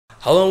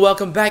Hello and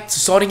welcome back to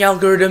Sorting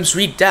Algorithms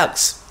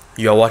Redux.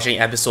 You are watching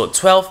episode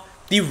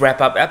 12, the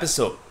wrap-up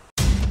episode.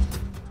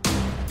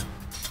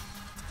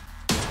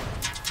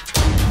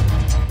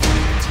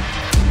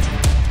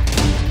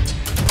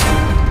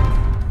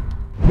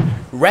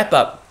 Wrap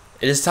up.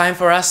 It is time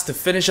for us to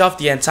finish off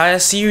the entire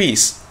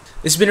series.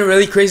 It's been a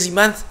really crazy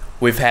month.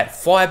 We've had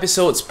 4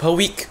 episodes per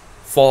week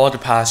for the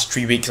past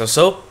 3 weeks or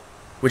so,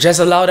 which has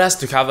allowed us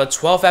to cover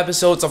 12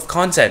 episodes of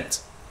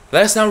content.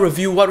 Let us now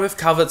review what we've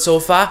covered so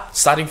far,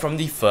 starting from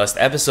the first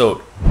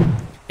episode.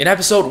 In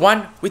episode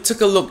 1, we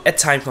took a look at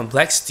time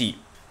complexity.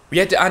 We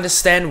had to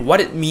understand what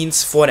it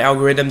means for an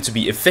algorithm to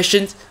be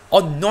efficient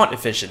or not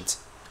efficient.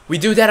 We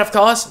do that, of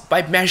course,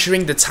 by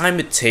measuring the time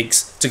it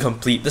takes to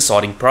complete the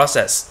sorting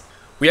process.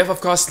 We have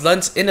of course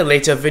learnt in the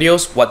later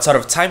videos what sort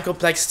of time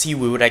complexity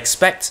we would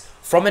expect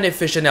from an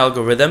efficient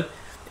algorithm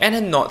and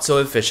a not so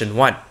efficient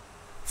one.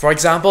 For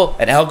example,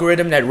 an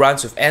algorithm that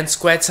runs with n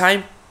squared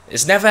time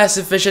is never as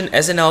efficient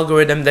as an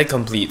algorithm that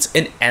completes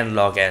in n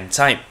log n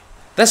time.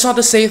 That's not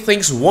to say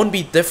things won't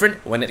be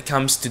different when it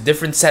comes to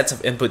different sets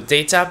of input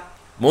data.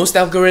 Most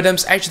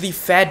algorithms actually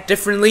fare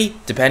differently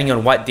depending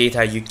on what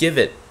data you give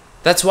it.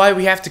 That's why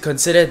we have to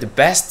consider the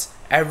best,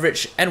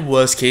 average, and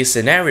worst case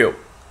scenario.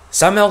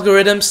 Some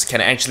algorithms can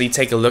actually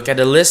take a look at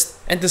a list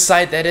and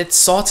decide that it's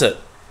sorted.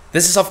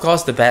 This is of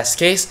course the best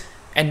case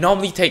and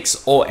normally takes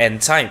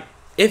O(n) time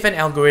if an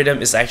algorithm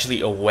is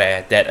actually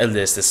aware that a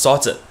list is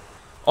sorted.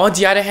 On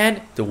the other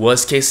hand, the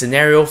worst case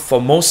scenario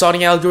for most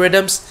sorting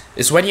algorithms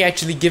is when you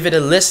actually give it a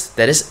list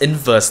that is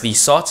inversely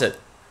sorted.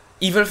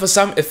 Even for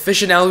some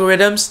efficient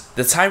algorithms,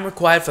 the time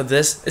required for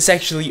this is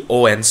actually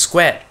O(n)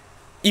 squared.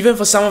 Even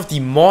for some of the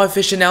more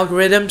efficient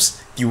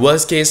algorithms, the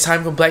worst case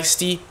time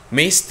complexity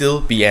may still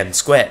be n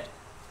squared.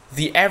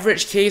 The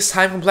average case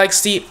time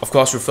complexity of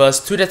course refers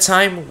to the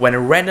time when a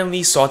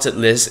randomly sorted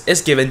list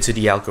is given to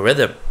the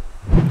algorithm.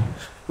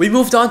 We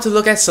moved on to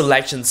look at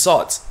selection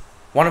sort,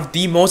 one of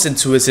the most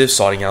intuitive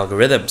sorting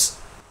algorithms.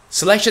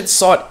 Selection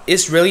sort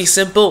is really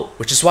simple,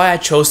 which is why I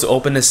chose to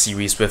open the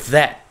series with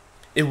that.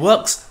 It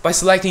works by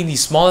selecting the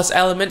smallest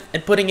element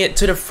and putting it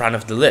to the front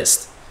of the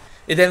list.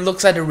 It then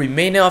looks at the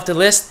remainder of the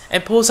list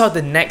and pulls out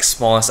the next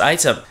smallest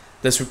item.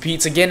 This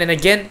repeats again and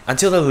again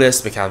until the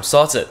list becomes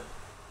sorted.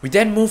 We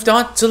then moved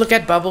on to look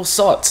at bubble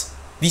sort,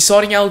 the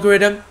sorting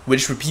algorithm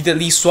which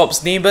repeatedly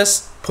swaps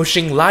neighbors,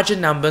 pushing larger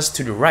numbers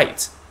to the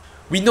right.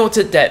 We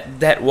noted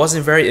that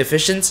wasn't very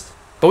efficient,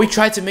 but we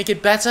tried to make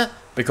it better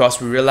because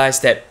we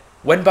realized that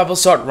when bubble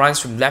sort runs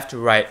from left to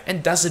right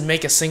and doesn't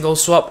make a single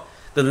swap,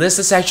 the list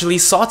is actually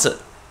sorted.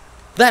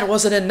 That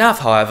wasn't enough,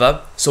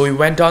 however, so we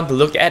went on to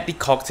look at the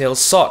cocktail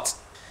sort.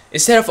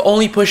 Instead of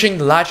only pushing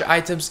large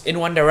items in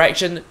one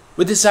direction,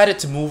 we decided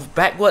to move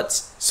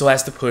backwards so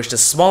as to push the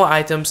smaller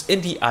items in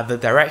the other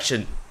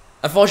direction.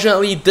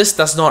 Unfortunately, this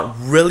does not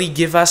really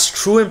give us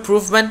true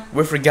improvement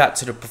with regard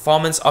to the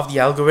performance of the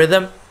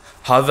algorithm.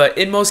 However,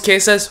 in most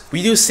cases,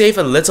 we do save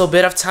a little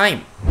bit of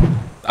time.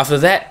 After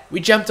that, we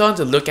jumped on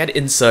to look at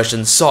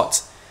insertion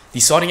sort, the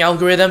sorting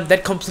algorithm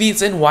that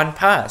completes in one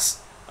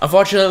pass.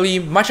 Unfortunately,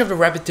 much of the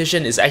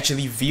repetition is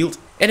actually veiled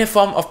in the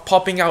form of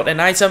popping out an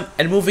item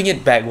and moving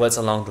it backwards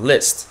along the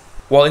list.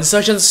 While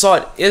insertion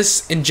sort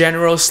is in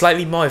general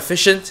slightly more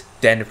efficient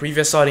than the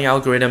previous sorting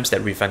algorithms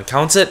that we've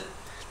encountered,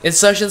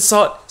 insertion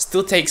sort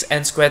still takes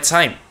n squared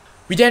time.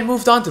 We then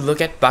moved on to look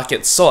at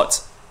bucket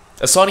sort,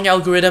 a sorting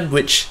algorithm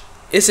which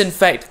is in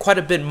fact quite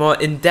a bit more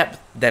in-depth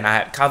than I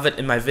had covered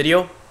in my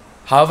video.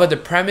 However, the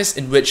premise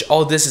in which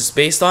all this is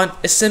based on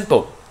is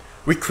simple.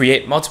 We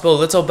create multiple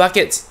little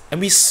buckets and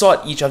we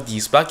sort each of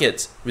these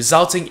buckets,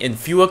 resulting in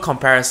fewer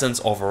comparisons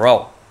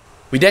overall.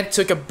 We then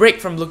took a break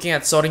from looking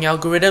at sorting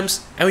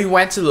algorithms and we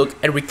went to look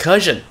at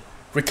recursion.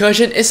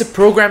 Recursion is a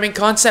programming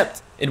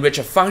concept in which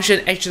a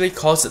function actually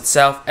calls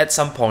itself at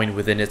some point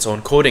within its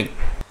own coding.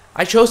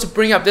 I chose to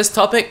bring up this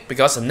topic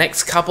because the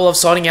next couple of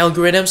sorting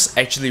algorithms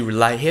actually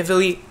rely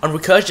heavily on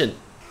recursion.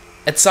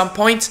 At some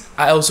point,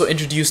 I also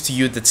introduced to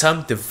you the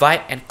term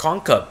divide and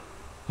conquer.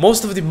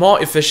 Most of the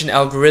more efficient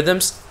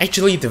algorithms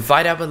actually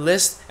divide up a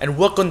list and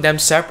work on them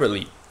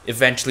separately,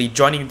 eventually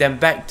joining them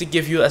back to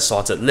give you a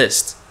sorted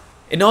list.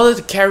 In order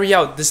to carry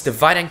out this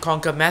divide and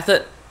conquer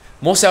method,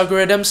 most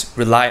algorithms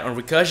rely on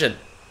recursion.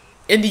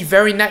 In the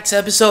very next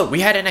episode, we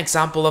had an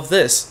example of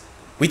this.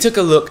 We took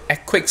a look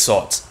at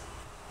quicksort.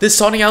 This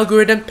sorting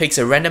algorithm picks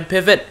a random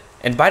pivot,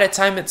 and by the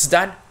time it's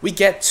done, we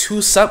get 2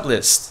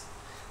 sublists.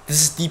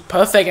 This is the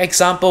perfect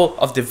example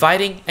of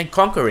dividing and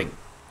conquering.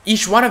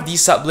 Each one of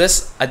these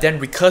sublists are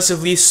then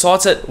recursively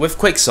sorted with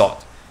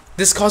quicksort.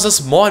 This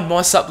causes more and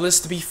more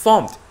sublists to be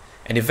formed,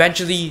 and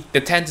eventually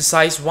the 10 to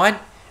size 1,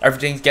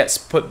 everything gets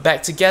put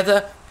back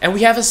together and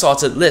we have a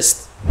sorted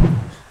list.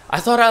 I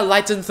thought I'd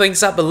lighten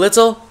things up a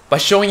little by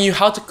showing you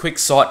how to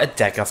quicksort a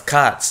deck of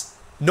cards.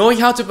 Knowing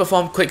how to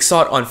perform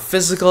quicksort on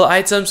physical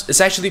items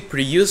is actually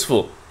pretty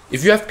useful.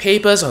 If you have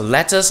papers or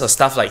letters or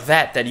stuff like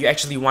that you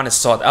actually want to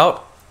sort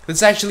out,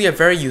 it's actually a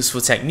very useful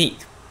technique.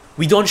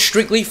 We don't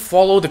strictly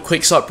follow the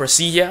quicksort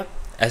procedure,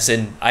 as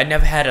in I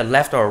never had a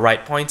left or a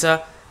right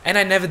pointer, and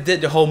I never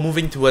did the whole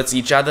moving towards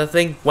each other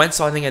thing when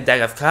sorting a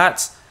deck of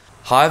cards.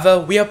 However,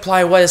 we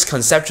apply what is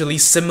conceptually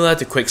similar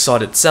to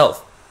quicksort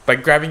itself, by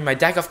grabbing my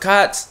deck of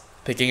cards,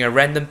 picking a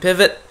random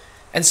pivot,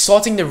 and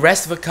sorting the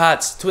rest of the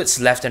cards to its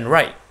left and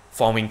right,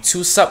 forming two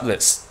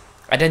sublists.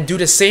 I then do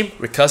the same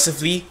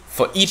recursively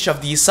for each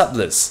of these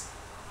sublists.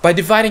 By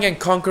dividing and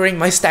conquering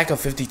my stack of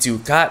 52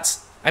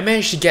 cards, I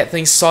managed to get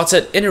things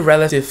sorted in a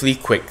relatively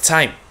quick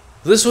time.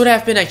 This would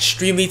have been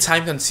extremely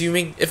time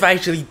consuming if I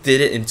actually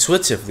did it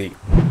intuitively.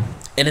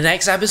 In the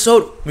next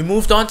episode, we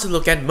moved on to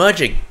look at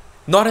merging.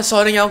 Not a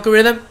sorting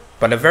algorithm,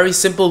 but a very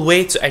simple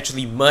way to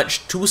actually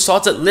merge two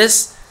sorted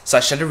lists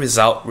such that the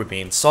result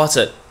remains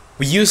sorted.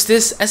 We use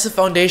this as a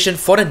foundation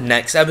for the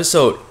next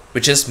episode,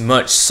 which is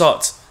merge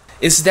sort.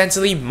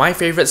 Incidentally, my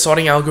favorite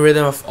sorting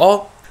algorithm of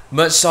all,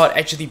 merge sort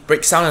actually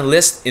breaks down a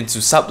list into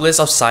sublists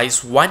of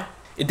size 1.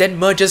 It then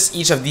merges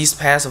each of these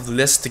pairs of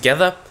lists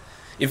together,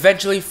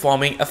 eventually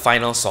forming a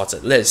final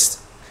sorted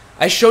list.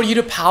 I showed you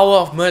the power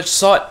of merge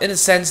sort in the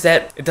sense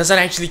that it doesn't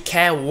actually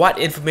care what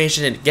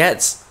information it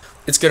gets.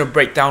 It's gonna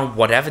break down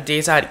whatever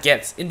data it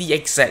gets in the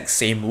exact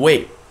same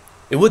way.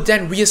 It would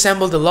then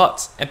reassemble the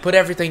lots and put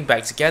everything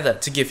back together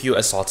to give you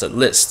a sorted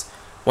list.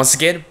 Once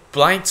again,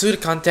 blind to the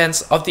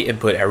contents of the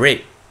input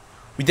array.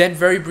 We then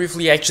very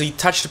briefly actually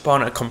touched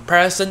upon a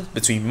comparison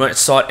between merge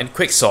sort and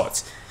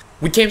quicksort.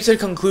 We came to the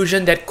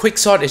conclusion that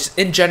quicksort is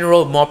in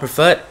general more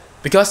preferred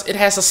because it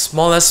has a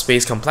smaller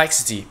space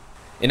complexity.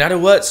 In other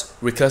words,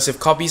 recursive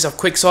copies of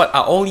quicksort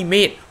are only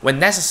made when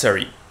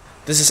necessary.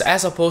 This is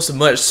as opposed to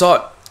merge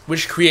sort,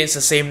 which creates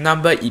the same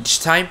number each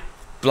time,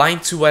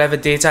 blind to whatever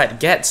data it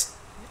gets,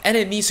 and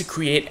it needs to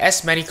create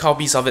as many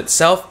copies of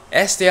itself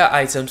as there are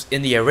items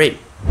in the array.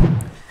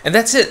 And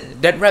that's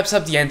it, that wraps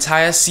up the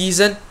entire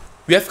season.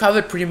 We have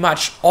covered pretty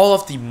much all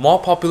of the more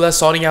popular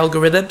sorting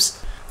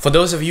algorithms. For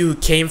those of you who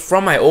came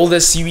from my older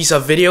series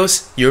of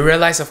videos, you'll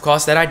realize of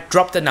course that I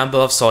dropped a number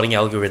of sorting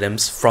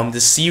algorithms from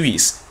this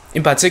series.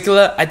 In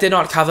particular, I did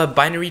not cover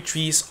binary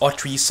trees or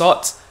tree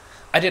sort,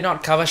 I did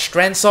not cover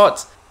strand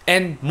sort,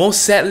 and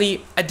most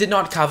sadly, I did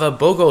not cover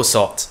BOGO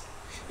sort.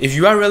 If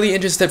you are really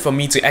interested for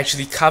me to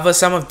actually cover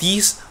some of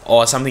these,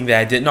 or something that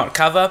I did not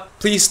cover,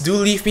 please do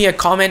leave me a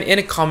comment in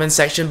the comment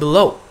section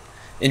below.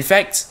 In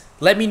fact,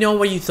 let me know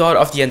what you thought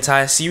of the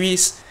entire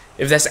series.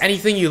 If there's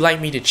anything you'd like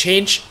me to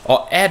change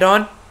or add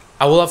on,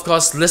 I will of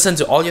course listen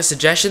to all your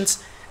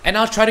suggestions and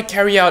I'll try to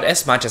carry out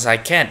as much as I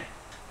can.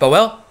 But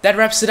well, that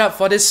wraps it up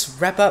for this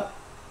wrap-up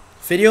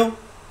video.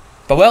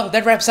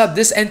 That wraps up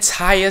this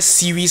entire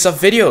series of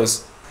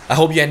videos. I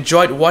hope you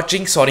enjoyed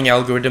watching Sorting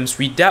Algorithms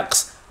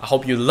Redux. I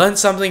hope you learned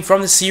something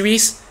from the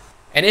series,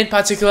 and in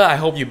particular I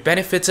hope you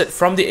benefited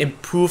from the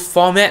improved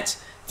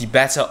format, the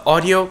better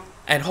audio,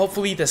 and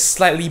hopefully the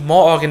slightly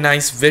more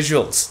organized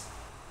visuals.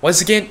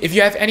 Once again, if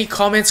you have any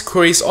comments,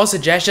 queries or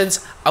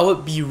suggestions, I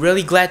would be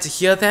really glad to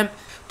hear them.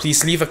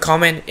 Please leave a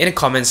comment in the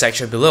comment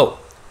section below,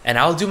 and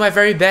I'll do my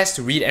very best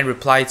to read and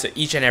reply to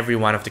each and every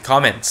one of the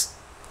comments.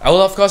 I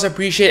will of course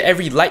appreciate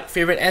every like,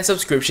 favorite and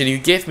subscription you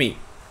give me.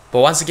 But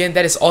once again,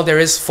 that is all there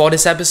is for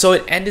this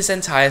episode and this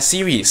entire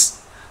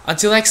series.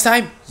 Until next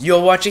time,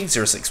 you're watching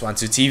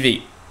 0612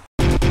 TV.